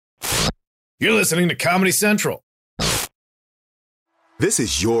You're listening to Comedy Central. This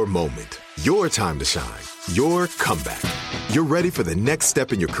is your moment, your time to shine, your comeback. You're ready for the next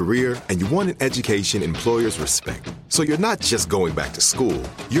step in your career, and you want an education employers respect. So you're not just going back to school,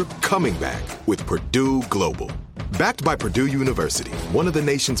 you're coming back with Purdue Global. Backed by Purdue University, one of the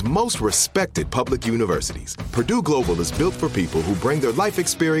nation's most respected public universities, Purdue Global is built for people who bring their life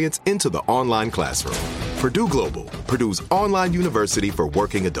experience into the online classroom. Purdue Global, Purdue's online university for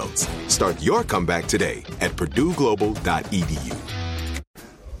working adults. Start your comeback today at purdueglobal.edu.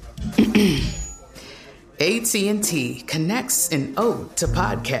 AT&T connects an ode to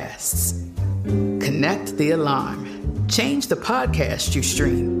podcasts. Connect the alarm. Change the podcast you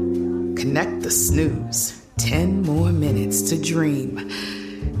stream. Connect the snooze. 10 more minutes to dream.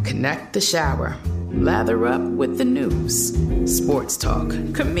 Connect the shower. Lather up with the news. Sports talk,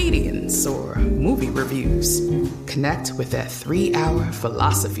 comedians, or movie reviews. Connect with that 3-hour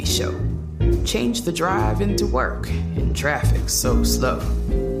philosophy show. Change the drive into work in traffic so slow.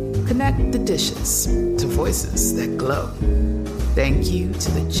 Connect the dishes to voices that glow. Thank you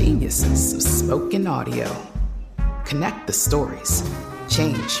to the geniuses of spoken audio. Connect the stories.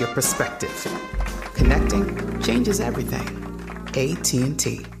 Change your perspective. Connecting changes everything.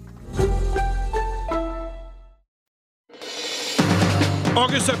 AT&T.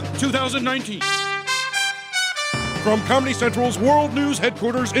 August 7th, 2019. From Comedy Central's World News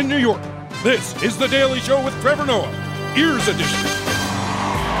headquarters in New York, this is The Daily Show with Trevor Noah, Ears Edition.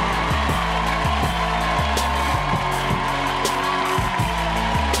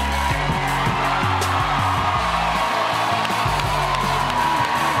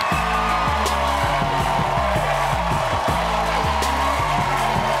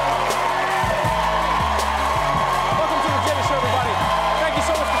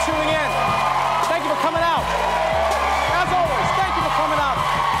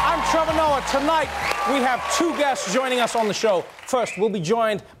 Tonight, we have two guests joining us on the show. First, we'll be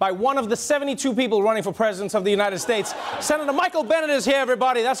joined by one of the 72 people running for president of the United States. Senator Michael Bennet is here,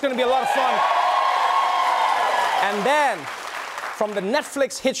 everybody. That's going to be a lot of fun. And then, from the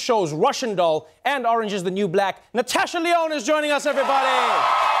Netflix hit shows Russian Doll and Orange is the New Black, Natasha Lyonne is joining us, everybody.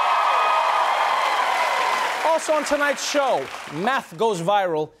 Also on tonight's show, math goes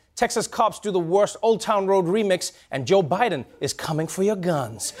viral, Texas cops do the worst Old Town Road remix, and Joe Biden is coming for your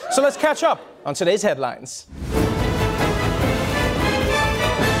guns. So let's catch up on today's headlines.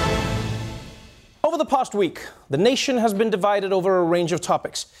 Over the past week, the nation has been divided over a range of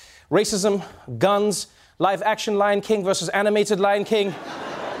topics. Racism, guns, live-action Lion King versus animated Lion King,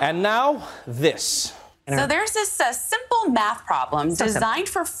 and now this. So there's this simple math problem designed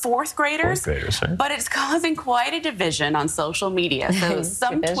for fourth graders, but it's causing quite a division on social media. So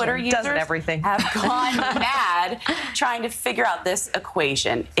some Twitter users have gone mad trying to figure out this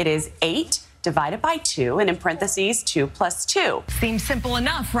equation. It is 8 divided by 2, and in parentheses, 2 plus 2. Seems simple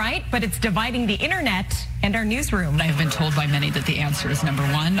enough, right? But it's dividing the internet and our newsroom. I've been told by many that the answer is number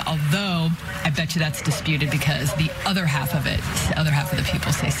 1, although I bet you that's disputed because the other half of the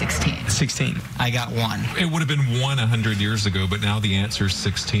people say 16. 16. I got 1. It would have been 1 100 years ago, but now the answer is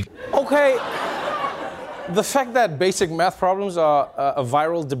 16. Okay. The fact that basic math problems are a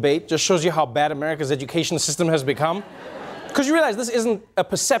viral debate just shows you how bad America's education system has become. Because you realize this isn't a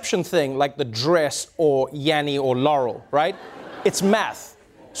perception thing like the dress or Yanny or Laurel, right? It's math.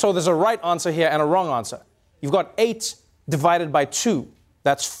 So there's a right answer here and a wrong answer. You've got 8 divided by 2.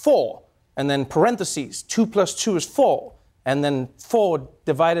 That's 4. And then parentheses, 2 plus 2 is 4. And then 4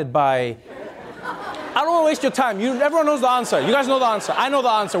 divided by... I don't want to waste your time. Everyone knows the answer. You guys know the answer. I know the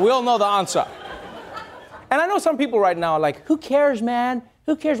answer. We all know the answer. And I know some people right now are like, who cares, man?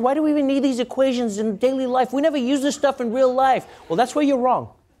 Who cares? Why do we even need these equations in daily life? We never use this stuff in real life. Well, that's where you're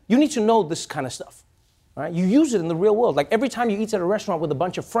wrong. You need to know this kind of stuff. Right? You use it in the real world. Like every time you eat at a restaurant with a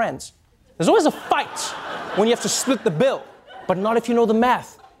bunch of friends, there's always a fight when you have to split the bill, but not if you know the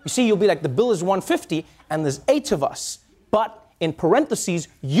math. You see, you'll be like, the bill is $150 and there's 8 of us. But in parentheses,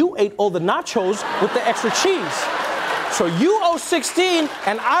 you ate all the nachos with the extra cheese. So you owe 16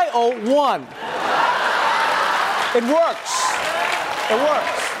 and I owe 1. It works. It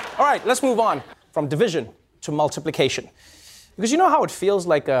works. All right, let's move on from division to multiplication. Because you know how it feels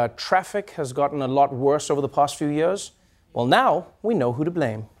like traffic has gotten a lot worse over the past few years? Well, now we know who to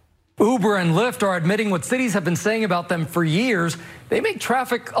blame. Uber and Lyft are admitting what cities have been saying about them for years. They make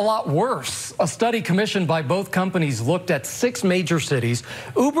traffic a lot worse. A study commissioned by both companies looked at 6 major cities.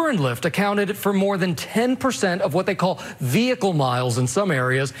 Uber and Lyft accounted for more than 10% of what they call vehicle miles in some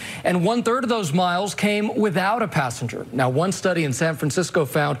areas, and 1/3 of those miles came without a passenger. Now, one study in San Francisco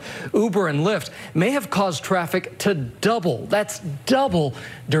found Uber and Lyft may have caused traffic to double. That's double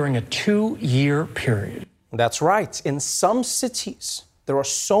during a 2-year period. That's right. In some cities, there are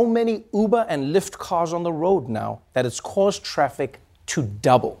so many Uber and Lyft cars on the road now that it's caused traffic to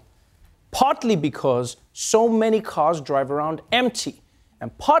double. Partly because so many cars drive around empty,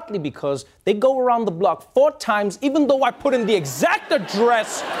 and partly because they go around the block 4 times, even though I put in the exact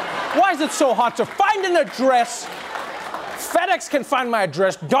address. Why is it so hard to find an address? FedEx can find my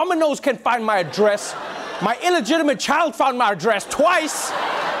address. Domino's can find my address. My illegitimate child found my address twice.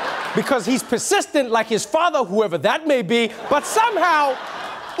 Because he's persistent like his father, whoever that may be, but somehow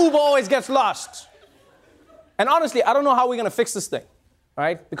Uber always gets lost. And honestly, I don't know how we're gonna fix this thing,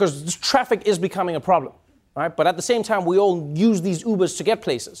 right? Because this traffic is becoming a problem, right? But at the same time, we all use these Ubers to get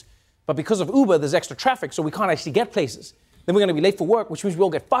places. But because of Uber, there's extra traffic, so we can't actually get places. Then we're gonna be late for work, which means we all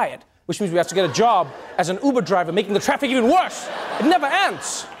get fired, which means we have to get a job as an Uber driver, making the traffic even worse. It never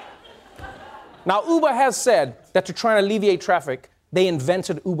ends. Now, Uber has said that to try and alleviate traffic, they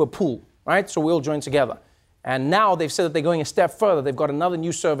invented Uber Pool, right? So we all join together. And now they've said that they're going a step further. They've got another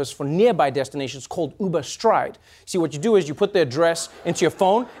new service for nearby destinations called Uber Stride. See, what you do is you put the address into your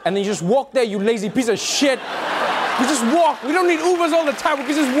phone, and then you just walk there, you lazy piece of shit. You just walk. We don't need Ubers all the time. We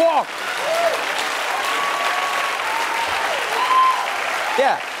can just walk.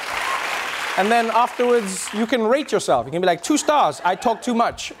 Yeah. And then afterwards, you can rate yourself. You can be like, 2 stars. I talk too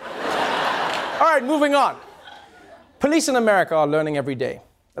much. All right, moving on. Police in America are learning every day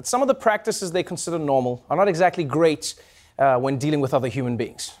that some of the practices they consider normal are not exactly great when dealing with other human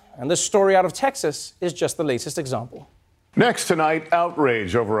beings. And this story out of Texas is just the latest example. Next tonight,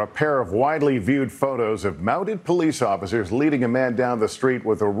 outrage over a pair of widely viewed photos of mounted police officers leading a man down the street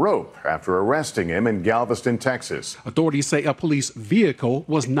with a rope after arresting him in Galveston, Texas. Authorities say a police vehicle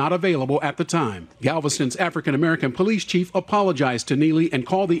was not available at the time. Galveston's African-American police chief apologized to Neely and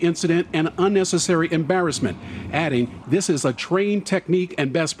called the incident an unnecessary embarrassment, adding this is a trained technique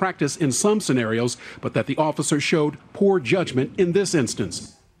and best practice in some scenarios, but that the officer showed poor judgment in this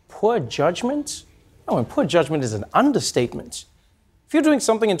instance. Poor judgment? Oh, and poor judgment is an understatement. If you're doing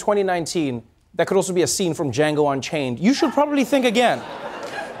something in 2019 that could also be a scene from Django Unchained, you should probably think again.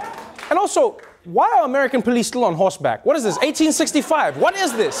 And also, why are American police still on horseback? What is this, 1865? What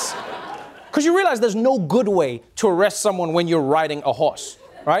is this? Because you realize there's no good way to arrest someone when you're riding a horse,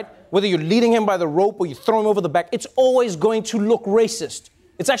 right? Whether you're leading him by the rope or you throw him over the back, it's always going to look racist.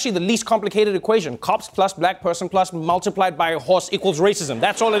 It's actually the least complicated equation. Cops plus black person plus multiplied by a horse equals racism.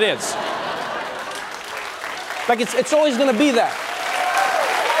 That's all it is. Like, it's always going to be that.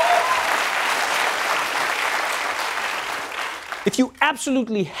 If you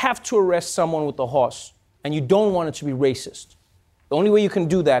absolutely have to arrest someone with a horse and you don't want it to be racist, the only way you can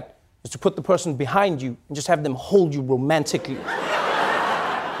do that is to put the person behind you and just have them hold you romantically.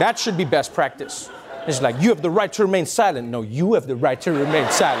 That should be best practice. It's like, you have the right to remain silent. No, you have the right to remain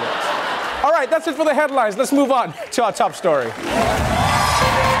silent. All right, that's it for the headlines. Let's move on to our top story.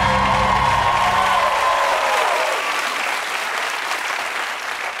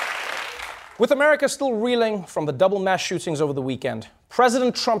 With America still reeling from the double mass shootings over the weekend,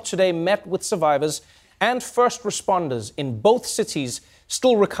 President Trump today met with survivors and first responders in both cities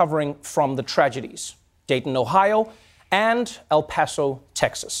still recovering from the tragedies, Dayton, Ohio, and El Paso,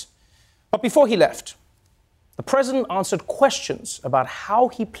 Texas. But before he left, the president answered questions about how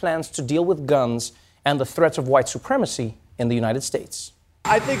he plans to deal with guns and the threat of white supremacy in the United States.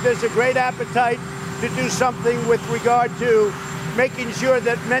 I think there's a great appetite to do something with regard to making sure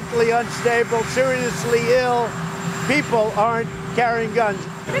that mentally unstable, seriously ill people aren't carrying guns.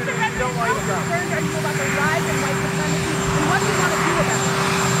 Mr. President, how concerned are you about the rise in white supremacy, and what do you want to do about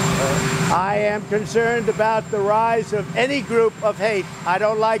it? I am concerned about the rise of any group of hate. I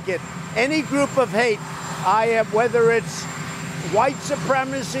don't like it. Any group of hate. I am, whether it's white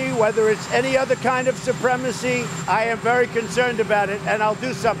supremacy, whether it's any other kind of supremacy, I am very concerned about it, and I'll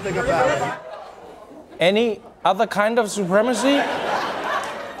do something about it. Any other kind of supremacy?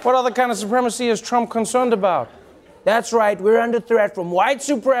 What other kind of supremacy is Trump concerned about? That's right, we're under threat from white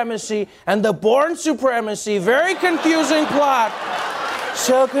supremacy and the born supremacy. Very confusing plot.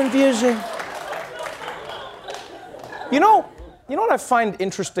 So confusing. You know what I find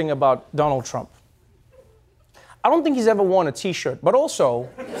interesting about Donald Trump? I don't think he's ever worn a t-shirt, but also,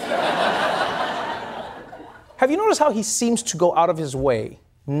 have you noticed how he seems to go out of his way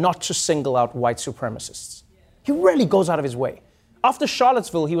not to single out white supremacists. He really goes out of his way. After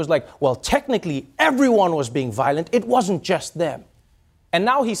Charlottesville, he was like, well, technically, everyone was being violent. It wasn't just them. And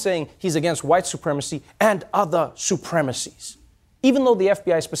now he's saying he's against white supremacy and other supremacies, even though the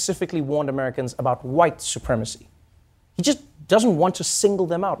FBI specifically warned Americans about white supremacy. He just doesn't want to single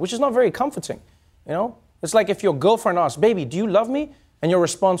them out, which is not very comforting, you know? It's like if your girlfriend asked, baby, do you love me? And your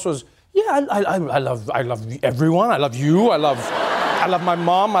response was, yeah, I love everyone. I love you. I love my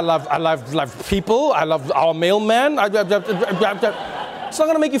mom. I love people. I love our mailman. It's not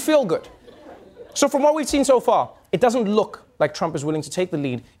going to make you feel good. So from what we've seen so far, it doesn't look like Trump is willing to take the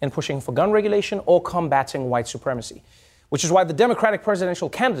lead in pushing for gun regulation or combating white supremacy, which is why the Democratic presidential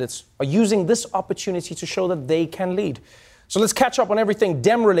candidates are using this opportunity to show that they can lead. So let's catch up on everything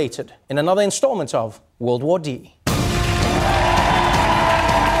Dem-related in another installment of World War D.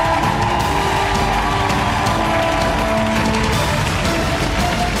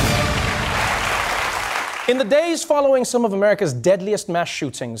 In the days following some of America's deadliest mass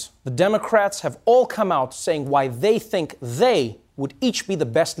shootings, the Democrats have all come out saying why they think they would each be the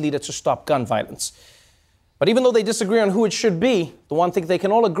best leader to stop gun violence. But even though they disagree on who it should be, the one thing they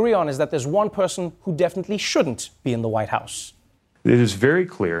can all agree on is that there's one person who definitely shouldn't be in the White House. It is very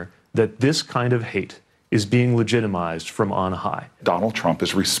clear that this kind of hate is being legitimized from on high. Donald Trump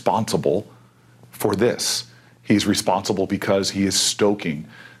is responsible for this. He's responsible because he is stoking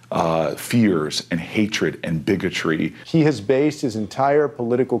fears and hatred and bigotry. He has based his entire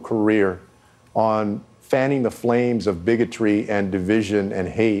political career on fanning the flames of bigotry and division and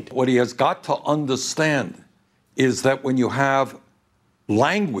hate. What he has got to understand is that when you have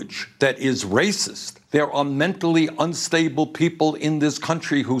language that is racist, there are mentally unstable people in this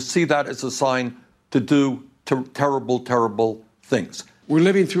country who see that as a sign to do terrible, terrible things. We're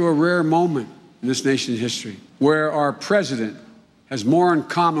living through a rare moment in this nation's history where our president has more in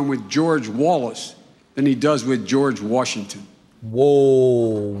common with George Wallace than he does with George Washington.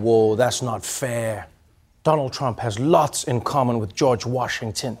 Whoa, that's not fair. Donald Trump has lots in common with George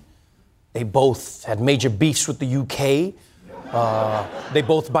Washington. They both had major beefs with the UK. They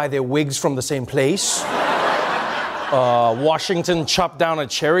both buy their wigs from the same place. Washington chopped down a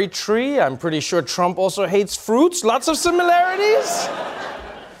cherry tree. I'm pretty sure Trump also hates fruits. Lots of similarities.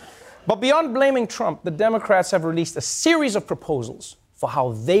 But beyond blaming Trump, the Democrats have released a series of proposals for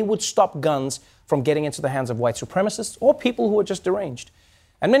how they would stop guns from getting into the hands of white supremacists or people who are just deranged.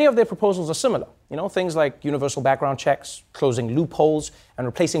 And many of their proposals are similar. You know, things like universal background checks, closing loopholes, and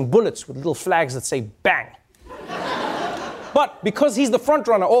replacing bullets with little flags that say bang. But because he's the front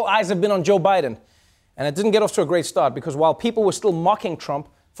runner, all eyes have been on Joe Biden. And it didn't get off to a great start because while people were still mocking Trump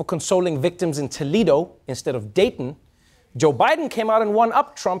for consoling victims in Toledo instead of Dayton, Joe Biden came out and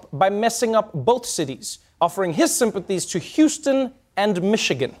one-upped Trump by messing up both cities, offering his sympathies to Houston and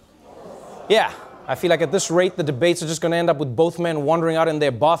Michigan. Yeah, I feel like at this rate, the debates are just going to end up with both men wandering out in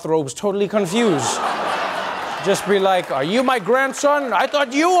their bathrobes, totally confused. Just be like, are you my grandson? I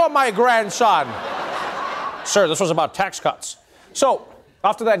thought you were my grandson. Sir, this was about tax cuts. So,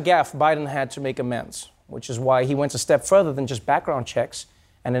 after that gaffe, Biden had to make amends, which is why he went a step further than just background checks,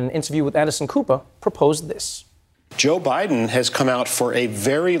 and in an interview with Anderson Cooper, proposed this. Joe Biden has come out for a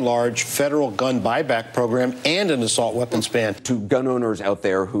very large federal gun buyback program and an assault weapons ban. To gun owners out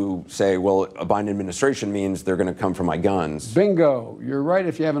there who say, well, a Biden administration means they're going to come for my guns. Bingo. You're right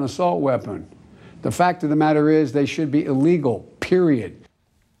if you have an assault weapon. The fact of the matter is they should be illegal, period.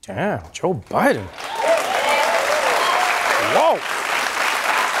 Damn, Joe Biden. Whoa.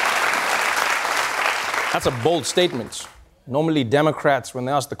 That's a bold statement. Normally, Democrats, when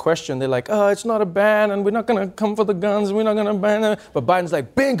they ask the question, they're like, oh, it's not a ban, and we're not going to come for the guns, and we're not going to ban it. But Biden's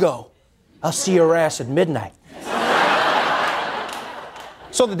like, bingo, I'll see your ass at midnight.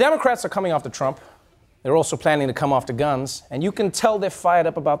 So the Democrats are coming after Trump. They're also planning to come after guns. And you can tell they're fired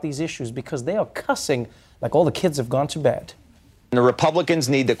up about these issues because they are cussing like all the kids have gone to bed. The Republicans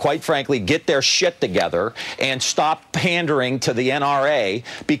need to, quite frankly, get their shit together and stop pandering to the NRA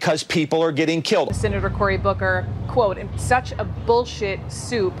because people are getting killed. Senator Cory Booker, quote, such a bullshit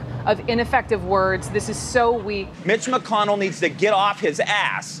soup of ineffective words. This is so weak. Mitch McConnell needs to get off his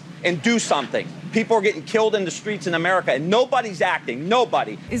ass and do something. People are getting killed in the streets in America, and nobody's acting.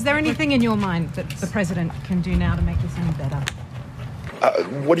 Nobody. Is there anything in your mind that the president can do now to make this any better?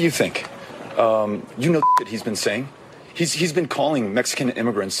 What do you think? You know that he's been saying? He's been calling Mexican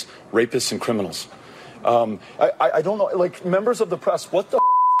immigrants rapists and criminals. I don't know, like, members of the press, what the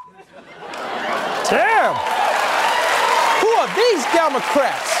Damn! Who are these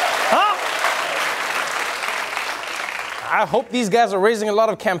Democrats? Huh? I hope these guys are raising a lot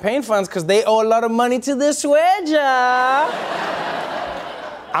of campaign funds because they owe a lot of money to the Swedger.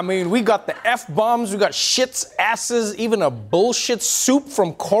 I mean, we got the F-bombs, we got shits, asses, even a bullshit soup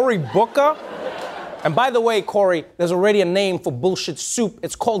from Cory Booker. And by the way, Cory, there's already a name for bullshit soup.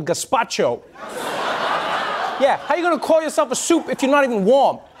 It's called gazpacho. Yeah, how you gonna call yourself a soup if you're not even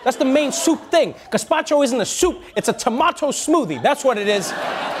warm? That's the main soup thing. Gazpacho isn't a soup, it's a tomato smoothie. That's what it is.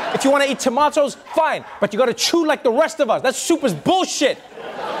 If you wanna eat tomatoes, fine, but you gotta chew like the rest of us. That soup is bullshit.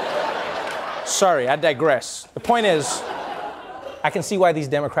 Sorry, I digress. The point is, I can see why these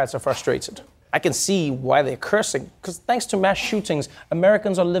Democrats are frustrated. I can see why they're cursing, because thanks to mass shootings,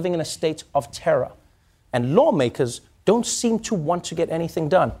 Americans are living in a state of terror. And lawmakers don't seem to want to get anything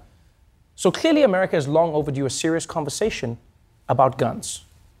done. So clearly America is long overdue a serious conversation about guns.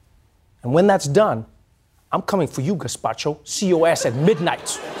 And when that's done, I'm coming for you, gazpacho. See your ass at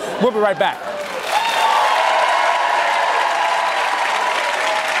midnight. We'll be right back.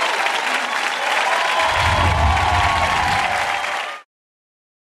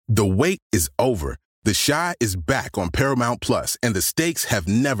 The wait is over. The Chi is back on Paramount Plus, and the stakes have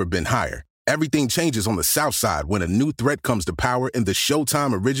never been higher. Everything changes on the South Side when a new threat comes to power in the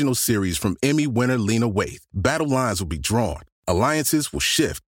Showtime original series from Emmy winner Lena Waithe. Battle lines will be drawn, alliances will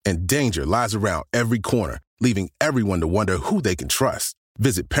shift, and danger lies around every corner, leaving everyone to wonder who they can trust.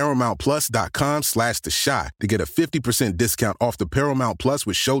 Visit ParamountPlus.com/The Chi to get a 50% discount off the Paramount Plus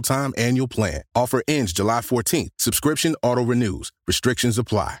with Showtime annual plan. Offer ends July 14th. Subscription auto-renews. Restrictions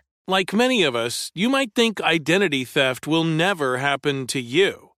apply. Like many of us, you might think identity theft will never happen to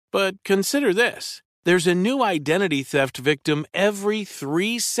you. But consider this. There's a new identity theft victim every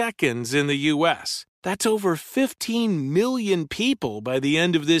 3 seconds in the U.S. That's over 15 million people by the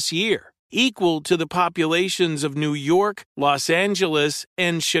end of this year, equal to the populations of New York, Los Angeles,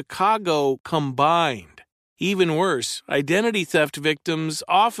 and Chicago combined. Even worse, identity theft victims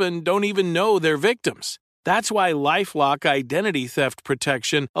often don't even know they're victims. That's why LifeLock Identity Theft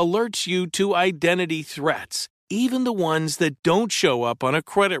Protection alerts you to identity threats, even the ones that don't show up on a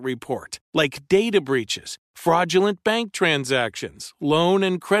credit report, like data breaches, fraudulent bank transactions, loan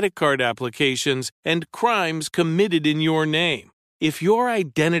and credit card applications, and crimes committed in your name. If your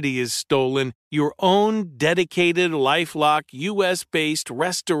identity is stolen, your own dedicated LifeLock US-based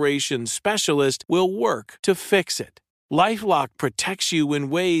restoration specialist will work to fix it. LifeLock protects you in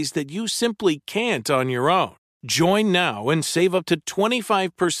ways that you simply can't on your own. Join now and save up to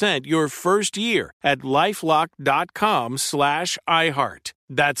 25% your first year at LifeLock.com/iHeart.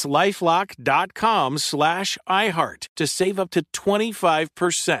 That's LifeLock.com/iHeart to save up to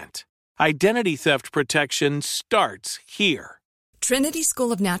 25%. Identity theft protection starts here. Trinity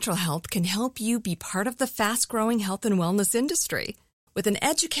School of Natural Health can help you be part of the fast-growing health and wellness industry. With an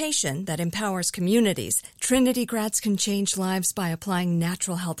education that empowers communities, Trinity grads can change lives by applying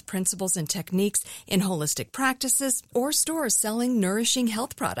natural health principles and techniques in holistic practices or stores selling nourishing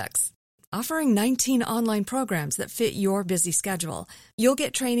health products. Offering 19 online programs that fit your busy schedule, you'll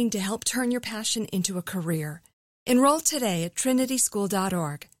get training to help turn your passion into a career. Enroll today at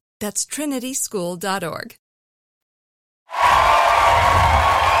trinityschool.org. That's trinityschool.org.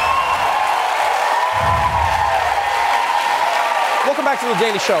 Welcome back to The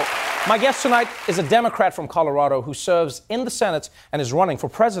Daily Show. My guest tonight is a Democrat from Colorado who serves in the Senate and is running for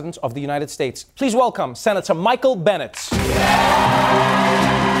President of the United States. Please welcome Senator Michael Bennet.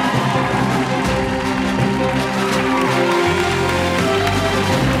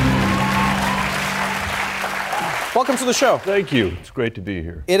 Welcome to the show. Thank you. It's great to be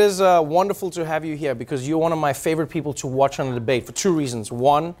here. It is wonderful to have you here because you're one of my favorite people to watch on a debate for two reasons.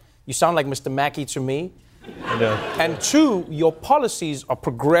 One, you sound like Mr. Mackey to me. And two, your policies are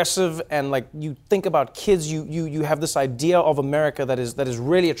progressive and like you think about kids, you have this idea of America that is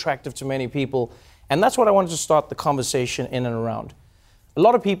really attractive to many people. And that's what I wanted to start the conversation in and around. A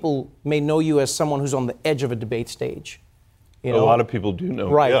lot of people may know you as someone who's on the edge of a debate stage. You know? A lot of people do know.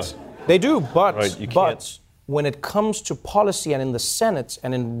 Right. Yeah. They do, but, right, you but can't. When it comes to policy and in the Senate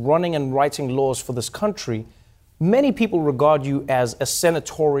and in running and writing laws for this country, many people regard you as a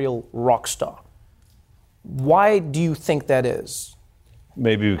senatorial rock star. Why do you think that is?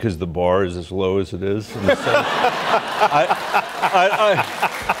 Maybe because the bar is as low as it is. In the Senate.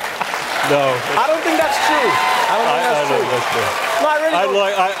 No. I don't think that's true.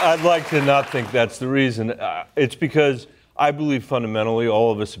 I'd like to not think that's the reason. It's because I believe fundamentally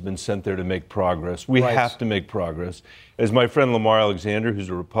all of us have been sent there to make progress. We have to make progress. As my friend Lamar Alexander, who's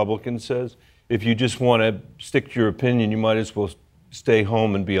a Republican, says, if you just want to stick to your opinion, you might as well stay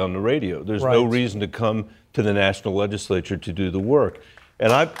home and be on the radio. There's no reason to come to the national legislature to do the work.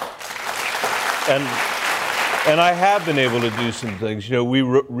 And I have been able to do some things. You know, we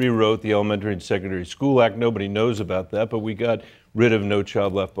rewrote the Elementary and Secondary School Act. Nobody knows about that, but we got rid of No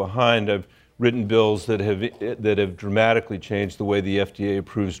Child Left Behind. I've written bills that have dramatically changed the way the FDA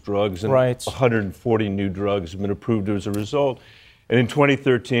approves drugs, and 140 new drugs have been approved as a result. And in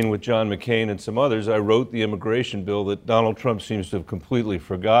 2013, with John McCain and some others, I wrote the immigration bill that Donald Trump seems to have completely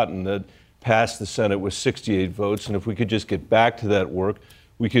forgotten, that passed the Senate with 68 votes. And if we could just get back to that work,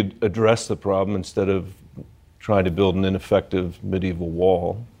 we could address the problem instead of trying to build an ineffective medieval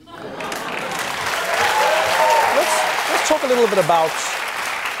wall. Let's talk a little bit about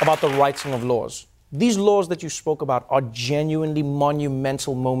the writing of laws. These laws that you spoke about are genuinely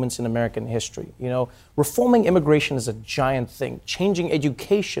monumental moments in American history. You know, reforming immigration is a giant thing. Changing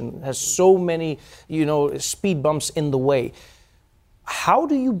education has so many, speed bumps in the way. How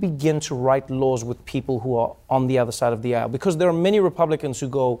do you begin to write laws with people who are on the other side of the aisle? Because there are many Republicans who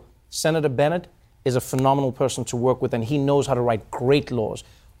go, Senator Bennet is a phenomenal person to work with and he knows how to write great laws.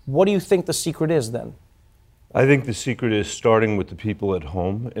 What do you think the secret is then? I think the secret is starting with the people at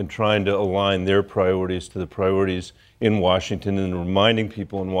home and trying to align their priorities to the priorities in Washington and reminding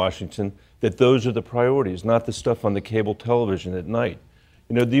people in Washington that those are the priorities, not the stuff on the cable television at night.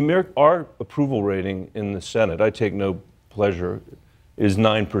 You know, our approval rating in the Senate, I take no pleasure, is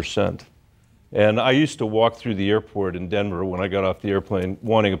 9%. And I used to walk through the airport in Denver when I got off the airplane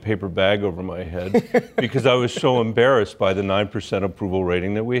wanting a paper bag over my head because I was so embarrassed by the 9% approval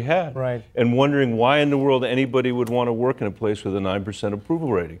rating that we had. Right. And wondering why in the world anybody would want to work in a place with a 9%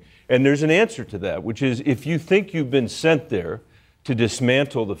 approval rating. And there's an answer to that, which is if you think you've been sent there to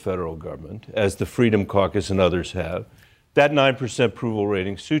dismantle the federal government, as the Freedom Caucus and others have, that 9% approval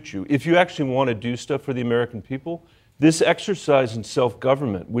rating suits you. If you actually want to do stuff for the American people, this exercise in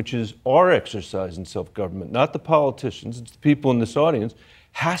self-government, which is our exercise in self-government, not the politicians, it's the people in this audience,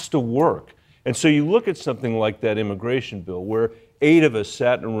 has to work. And so you look at something like that immigration bill, where 8 of us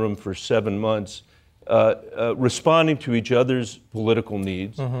sat in a room for 7 months responding to each other's political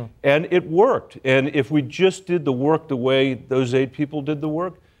needs, and it worked. And if we just did the work the way those 8 people did the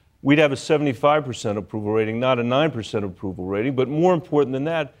work, we'd have a 75% approval rating, not a 9% approval rating. But more important than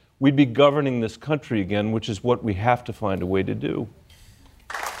that, we'd be governing this country again, which is what we have to find a way to do.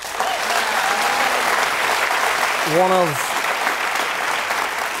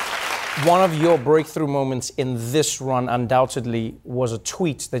 One of your breakthrough moments in this run, undoubtedly, was a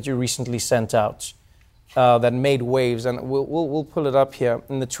tweet that you recently sent out that made waves, and we'll pull it up here.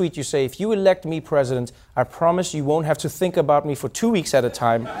 In the tweet, you say, "If you elect me president, I promise you won't have to think about me for 2 weeks at a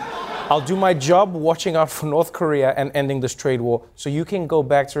time. I'll do my job watching out for North Korea and ending this trade war, so you can go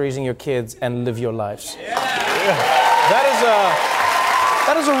back to raising your kids and live your lives." Yeah.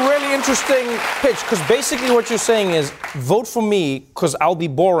 That is a really interesting pitch, because basically what you're saying is, vote for me, because I'll be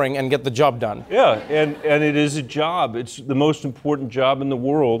boring and get the job done. Yeah, and it is a job. It's the most important job in the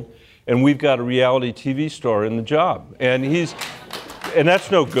world, and we've got a reality TV star in the job. And that's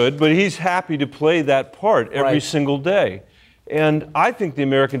no good, but he's happy to play that part every single day. And I think the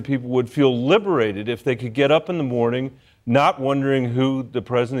American people would feel liberated if they could get up in the morning not wondering who the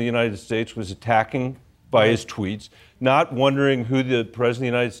President of the United States was attacking by his tweets, not wondering who the President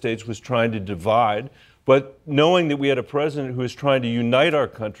of the United States was trying to divide, but knowing that we had a president who was trying to unite our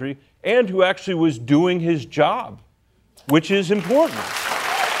country and who actually was doing his job, which is important.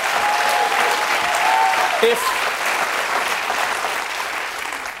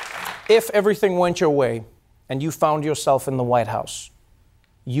 If everything went your way, and you found yourself in the White House,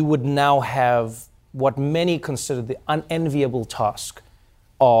 you would now have what many consider the unenviable task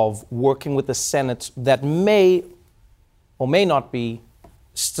of working with the Senate that may or may not be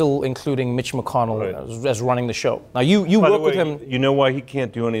still including Mitch McConnell as running the show. Now, you work with him. You know why he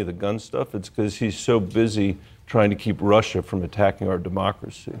can't do any of the gun stuff? It's because he's so busy trying to keep Russia from attacking our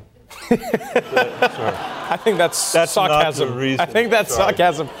democracy. Sorry. I think that's sarcasm. Not the reason. I think that's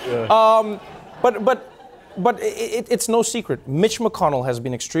sarcasm. Yeah. But it's no secret. Mitch McConnell has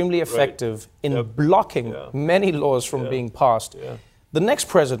been extremely effective in blocking many laws from being passed. Yeah. The next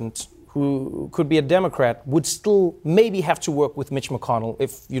president, who could be a Democrat, would still maybe have to work with Mitch McConnell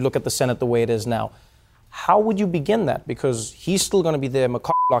if you look at the Senate the way it is now. How would you begin that? Because he's still going to be there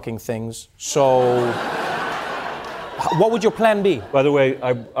blocking things. So what would your plan be? By the way,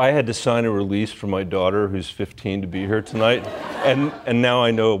 I had to sign a release for my daughter, who's 15, to be here tonight, and now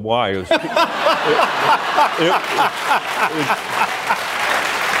I know why. It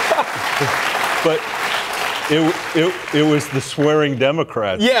was the swearing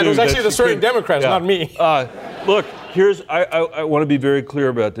Democrats. Yeah, it was actually the swearing Democrats, not me. Look, I want to be very clear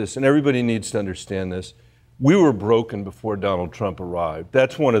about this, and everybody needs to understand this. We were broken before Donald Trump arrived.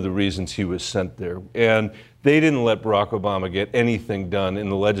 That's one of the reasons he was sent there. And they didn't let Barack Obama get anything done in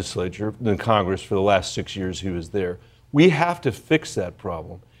the legislature, in Congress, for the last 6 years he was there. We have to fix that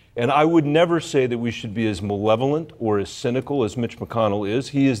problem. And I would never say that we should be as malevolent or as cynical as Mitch McConnell is.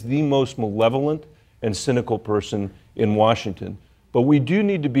 He is the most malevolent and cynical person in Washington. But we do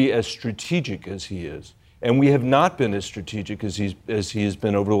need to be as strategic as he is. And we have not been as strategic as he has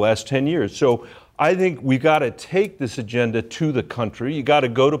been over the last 10 years. So I think we got to take this agenda to the country. You got to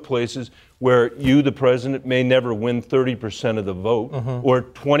go to places where you, the president, may never win 30% of the vote or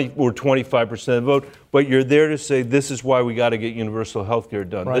 20 or 25% of the vote, but you're there to say this is why we got to get universal health care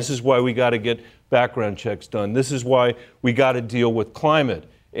done. Right. This is why we got to get background checks done. This is why we got to deal with climate.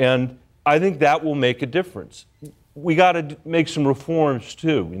 And I think that will make a difference. We got to make some reforms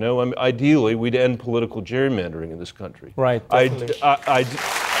too. You know, I mean, ideally, we'd end political gerrymandering in this country. Right. Definitely.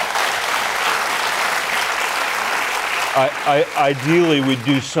 Ideally, we'd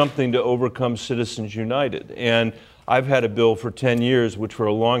do something to overcome Citizens United. And I've had a bill for 10 years, which for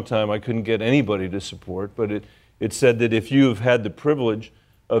a long time I couldn't get anybody to support, but it said that if you have had the privilege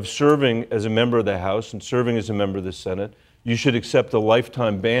of serving as a member of the House and serving as a member of the Senate, you should accept a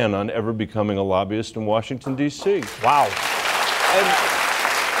lifetime ban on ever becoming a lobbyist in Washington, D.C. Wow. And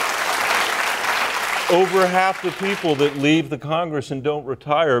over half the people that leave the Congress and don't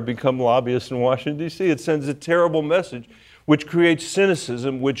retire become lobbyists in Washington, D.C. It sends a terrible message, which creates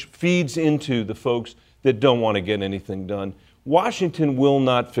cynicism, which feeds into the folks that don't want to get anything done. Washington will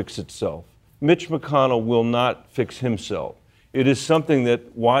not fix itself. Mitch McConnell will not fix himself. It is something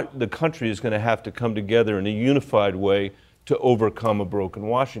that the country is going to have to come together in a unified way to overcome a broken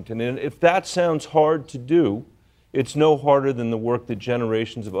Washington. And if that sounds hard to do, it's no harder than the work that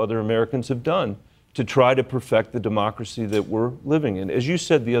generations of other Americans have done to try to perfect the democracy that we're living in. As you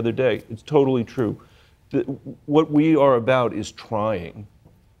said the other day, it's totally true. What we are about is trying,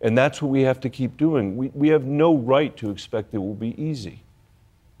 and that's what we have to keep doing. We have no right to expect it will be easy.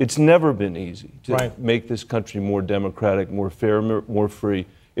 It's never been easy to make this country more democratic, more fair, more free.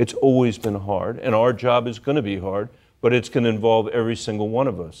 It's always been hard, and our job is going to be hard, but it's going to involve every single one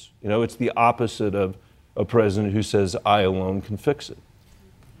of us. You know, it's the opposite of a president who says, I alone can fix it.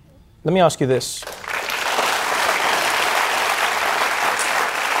 Let me ask you this.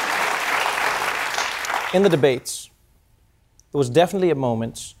 In the debates, there was definitely a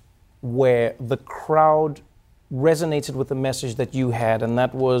moment where the crowd resonated with the message that you had, and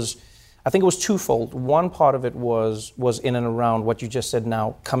that was, I think it was twofold. One part of it was in and around what you just said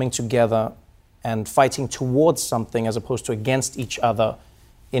now, coming together and fighting towards something as opposed to against each other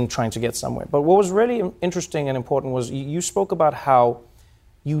in trying to get somewhere. But what was really interesting and important was you spoke about how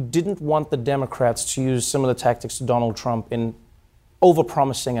you didn't want the Democrats to use similar tactics to Donald Trump in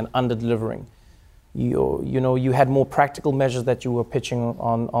over-promising and under-delivering. You had more practical measures that you were pitching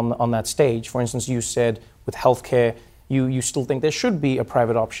on that stage. For instance, you said with healthcare, you still think there should be a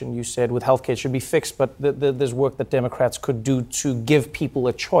private option. You said with healthcare it should be fixed, but there's work that Democrats could do to give people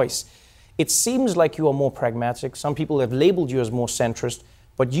a choice. It seems like you are more pragmatic. Some people have labeled you as more centrist,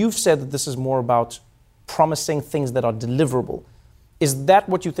 but you've said that this is more about promising things that are deliverable. Is that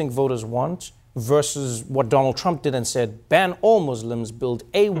what you think voters want versus what Donald Trump did and said, ban all Muslims, build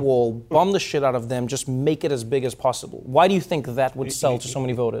a wall, bomb the shit out of them, just make it as big as possible? Why do you think that would sell to so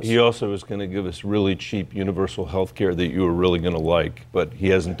many voters? He also was going to give us really cheap universal health care that you were really going to like, but he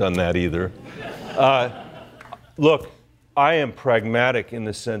hasn't done that either. Look, I am pragmatic in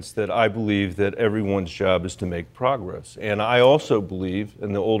the sense that I believe that everyone's job is to make progress. And I also believe,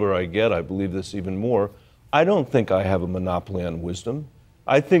 and the older I get, I believe this even more, I don't think I have a monopoly on wisdom.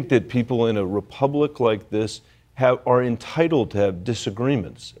 I think that people in a republic like this are entitled to have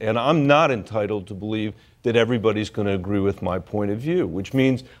disagreements. And I'm not entitled to believe that everybody's going to agree with my point of view, which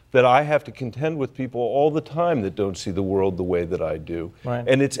means that I have to contend with people all the time that don't see the world the way that I do. Right.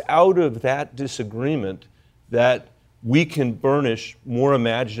 And it's out of that disagreement that we can burnish more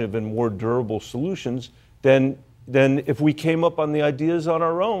imaginative and more durable solutions than if we came up on the ideas on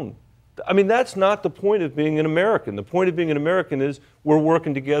our own. I mean, that's not the point of being an American. The point of being an American is we're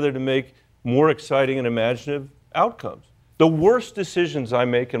working together to make more exciting and imaginative outcomes. The worst decisions I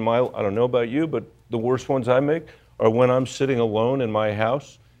make in I don't know about you, but the worst ones I make are when I'm sitting alone in my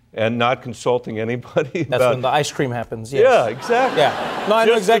house and not consulting anybody. That's when the ice cream happens. Yes. Yeah, exactly. Yeah. No, I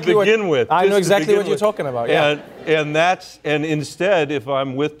know exactly what you're talking about. Yeah. And instead, if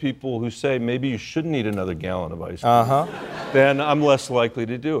I'm with people who say maybe you shouldn't eat another gallon of ice cream, then I'm less likely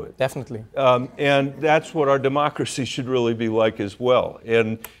to do it. Definitely. And that's what our democracy should really be like as well.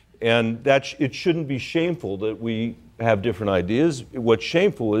 And it shouldn't be shameful that we have different ideas. What's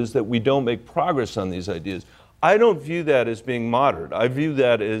shameful is that we don't make progress on these ideas. I don't view that as being moderate. I view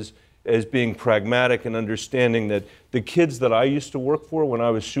that as as being pragmatic and understanding that the kids that I used to work for when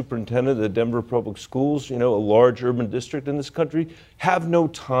I was superintendent of the Denver Public Schools, a large urban district in this country, have no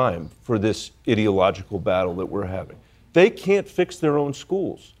time for this ideological battle that we're having. They can't fix their own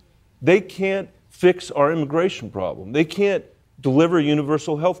schools. They can't fix our immigration problem. They can't deliver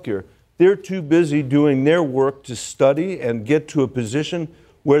universal health care. They're too busy doing their work to study and get to a position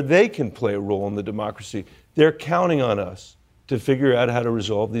where they can play a role in the democracy. They're counting on us to figure out how to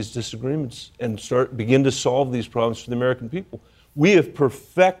resolve these disagreements and begin to solve these problems for the American people. We have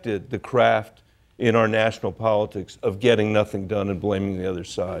perfected the craft in our national politics of getting nothing done and blaming the other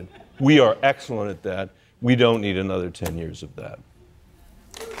side. We are excellent at that. We don't need another 10 years of that.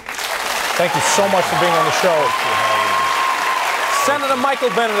 Thank you so much for being on the show. Senator Michael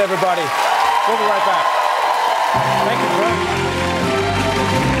Bennet, everybody. We'll be right back. Thank you, Brett.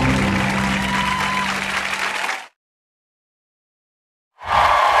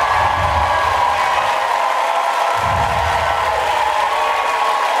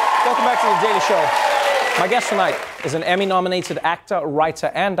 Welcome back to The Daily Show. My guest tonight is an Emmy-nominated actor,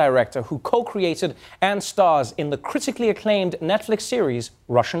 writer, and director who co-created and stars in the critically acclaimed Netflix series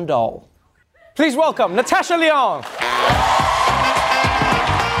Russian Doll. Please welcome Natasha Lyonne.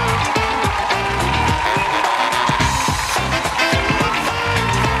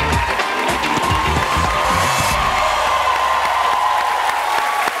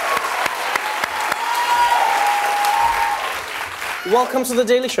 Welcome to The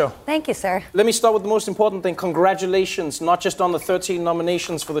Daily Show. Thank you, sir. Let me start with the most important thing. Congratulations, not just on the 13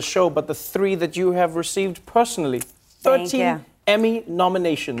 nominations for the show, but the 3 that you have received personally. 13 Emmy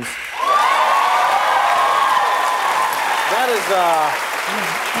nominations.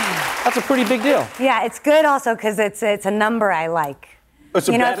 That's a pretty big deal. Yeah, it's good also because it's a number I like. If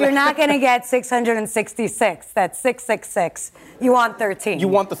you're not going to get 666, that's 666. You want 13. You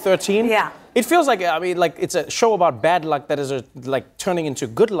want the 13? Yeah. It feels like, it's a show about bad luck that is turning into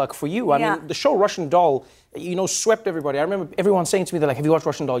good luck for you. I mean, the show Russian Doll, swept everybody. I remember everyone saying to me, they're like, have you watched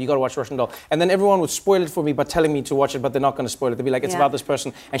Russian Doll? You got to watch Russian Doll. And then everyone would spoil it for me by telling me to watch it, but they're not going to spoil it. They'd be like, it's about this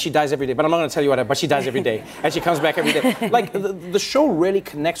person, and she dies every day. But I'm not going to tell you what, but she dies every day. And she comes back every day. The show really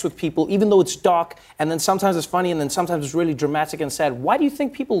connects with people, even though it's dark, and then sometimes it's funny, and then sometimes it's really dramatic and sad. Why do you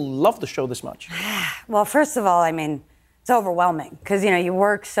think people love the show this much? Well, first of all, it's overwhelming because, you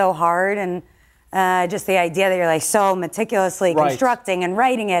work so hard and just the idea that you're so meticulously constructing and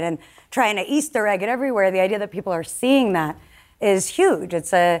writing it and trying to Easter egg it everywhere. The idea that people are seeing that is huge.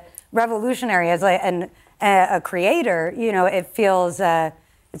 It's a revolutionary. As a creator, it feels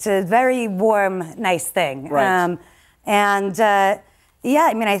it's a very warm, nice thing. Right.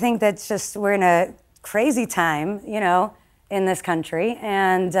 I think that's just we're in a crazy time, in this country,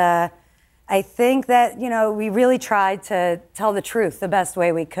 and I think that we really tried to tell the truth the best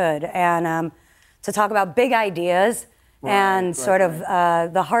way we could, and to talk about big ideas and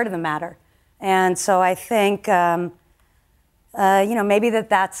the heart of the matter. And so I think, maybe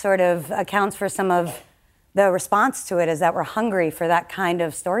that sort of accounts for some of the response to it, is that we're hungry for that kind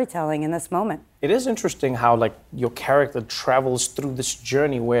of storytelling in this moment. It is interesting how, your character travels through this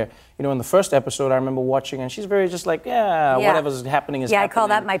journey where, in the first episode I remember watching, and she's very just whatever's happening is happening. Yeah, I call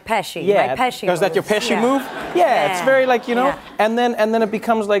that my Pesci. Yeah, my Pesci because that's your Pesci move? Yeah, it's very and then it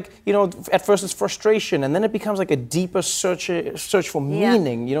becomes at first it's frustration, and then it becomes a deeper search for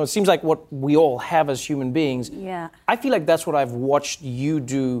meaning. It seems like what we all have as human beings. Yeah. I feel like that's what I've watched you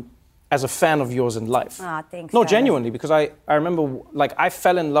do as a fan of yours in life. Ah, thanks. No, genuinely, because I remember, I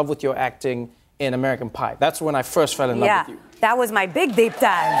fell in love with your acting in American Pie. That's when I first fell in love with you. That was my big deep dive.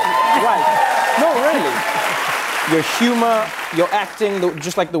 Right. No, really. Your humor, your acting,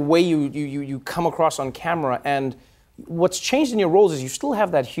 just the way you come across on camera. And what's changed in your roles is you still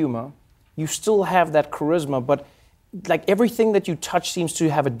have that humor, you still have that charisma, but everything that you touch seems to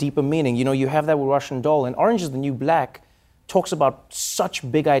have a deeper meaning. You have that with Russian Doll, and Orange is the New Black talks about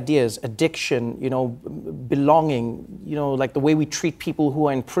such big ideas, addiction, belonging, the way we treat people who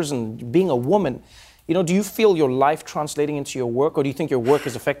are in prison, being a woman. Do you feel your life translating into your work, or do you think your work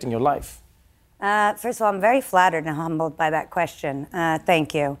is affecting your life? First of all, I'm very flattered and humbled by that question.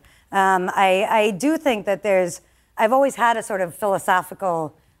 Thank you. I do think that I've always had a sort of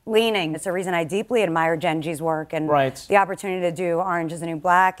philosophical leaning. It's a reason I deeply admire Genji's work and the opportunity to do Orange is the New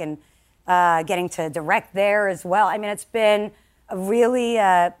Black and getting to direct there as well. It's been a really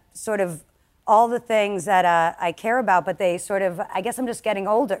sort of all the things that I care about, but they sort of, I guess I'm just getting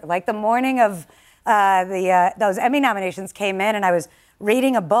older. The morning of those Emmy nominations came in, and I was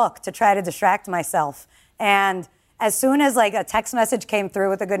reading a book to try to distract myself. And as soon as a text message came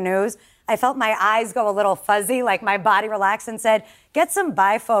through with the good news, I felt my eyes go a little fuzzy, like my body relaxed and said, get some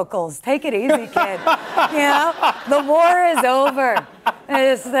bifocals. Take it easy, kid. You know, the war is over.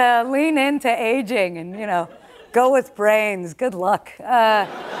 Just lean into aging and, you know, go with brains. Good luck.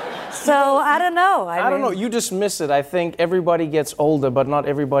 So I don't know. I don't know. You dismiss it. I think everybody gets older, but not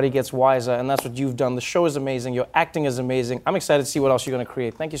everybody gets wiser, and that's what you've done. The show is amazing. Your acting is amazing. I'm excited to see what else you're going to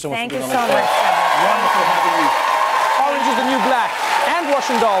create. Thank you so much for being on the show. Thank you so much. Wonderful having you. Orange is the New Black and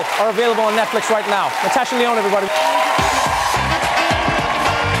Russian Doll are available on Netflix right now. Natasha, Lyonne, everybody.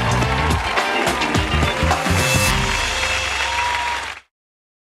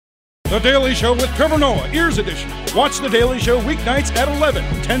 The Daily Show with Trevor Noah, Ears Edition. Watch The Daily Show weeknights at 11,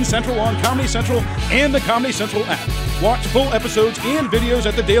 10 Central on Comedy Central and the Comedy Central app. Watch full episodes and videos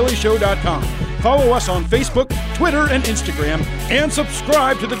at thedailyshow.com. Follow us on Facebook, Twitter, and Instagram, and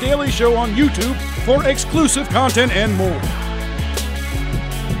subscribe to The Daily Show on YouTube for exclusive content and more.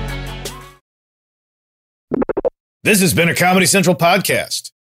 This has been a Comedy Central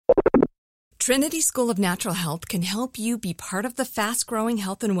podcast. Trinity School of Natural Health can help you be part of the fast-growing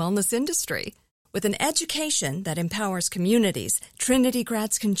health and wellness industry. With an education that empowers communities, Trinity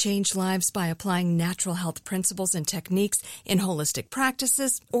grads can change lives by applying natural health principles and techniques in holistic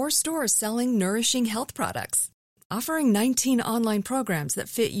practices or stores selling nourishing health products. Offering 19 online programs that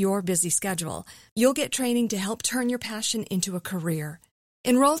fit your busy schedule, you'll get training to help turn your passion into a career.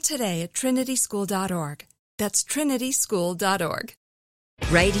 Enroll today at trinityschool.org. That's trinityschool.org.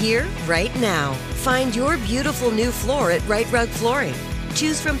 Right here, right now. Find your beautiful new floor at Right Rug Flooring.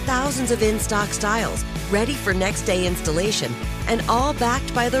 Choose from thousands of in-stock styles, ready for next day installation, and all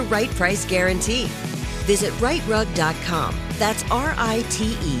backed by the right price guarantee. Visit rightrug.com. That's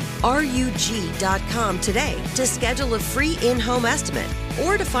RITERUG.com today to schedule a free in-home estimate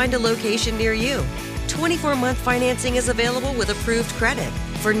or to find a location near you. 24-month financing is available with approved credit.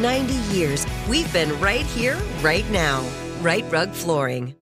 For 90 years, we've been right here, right now. Right Rug Flooring.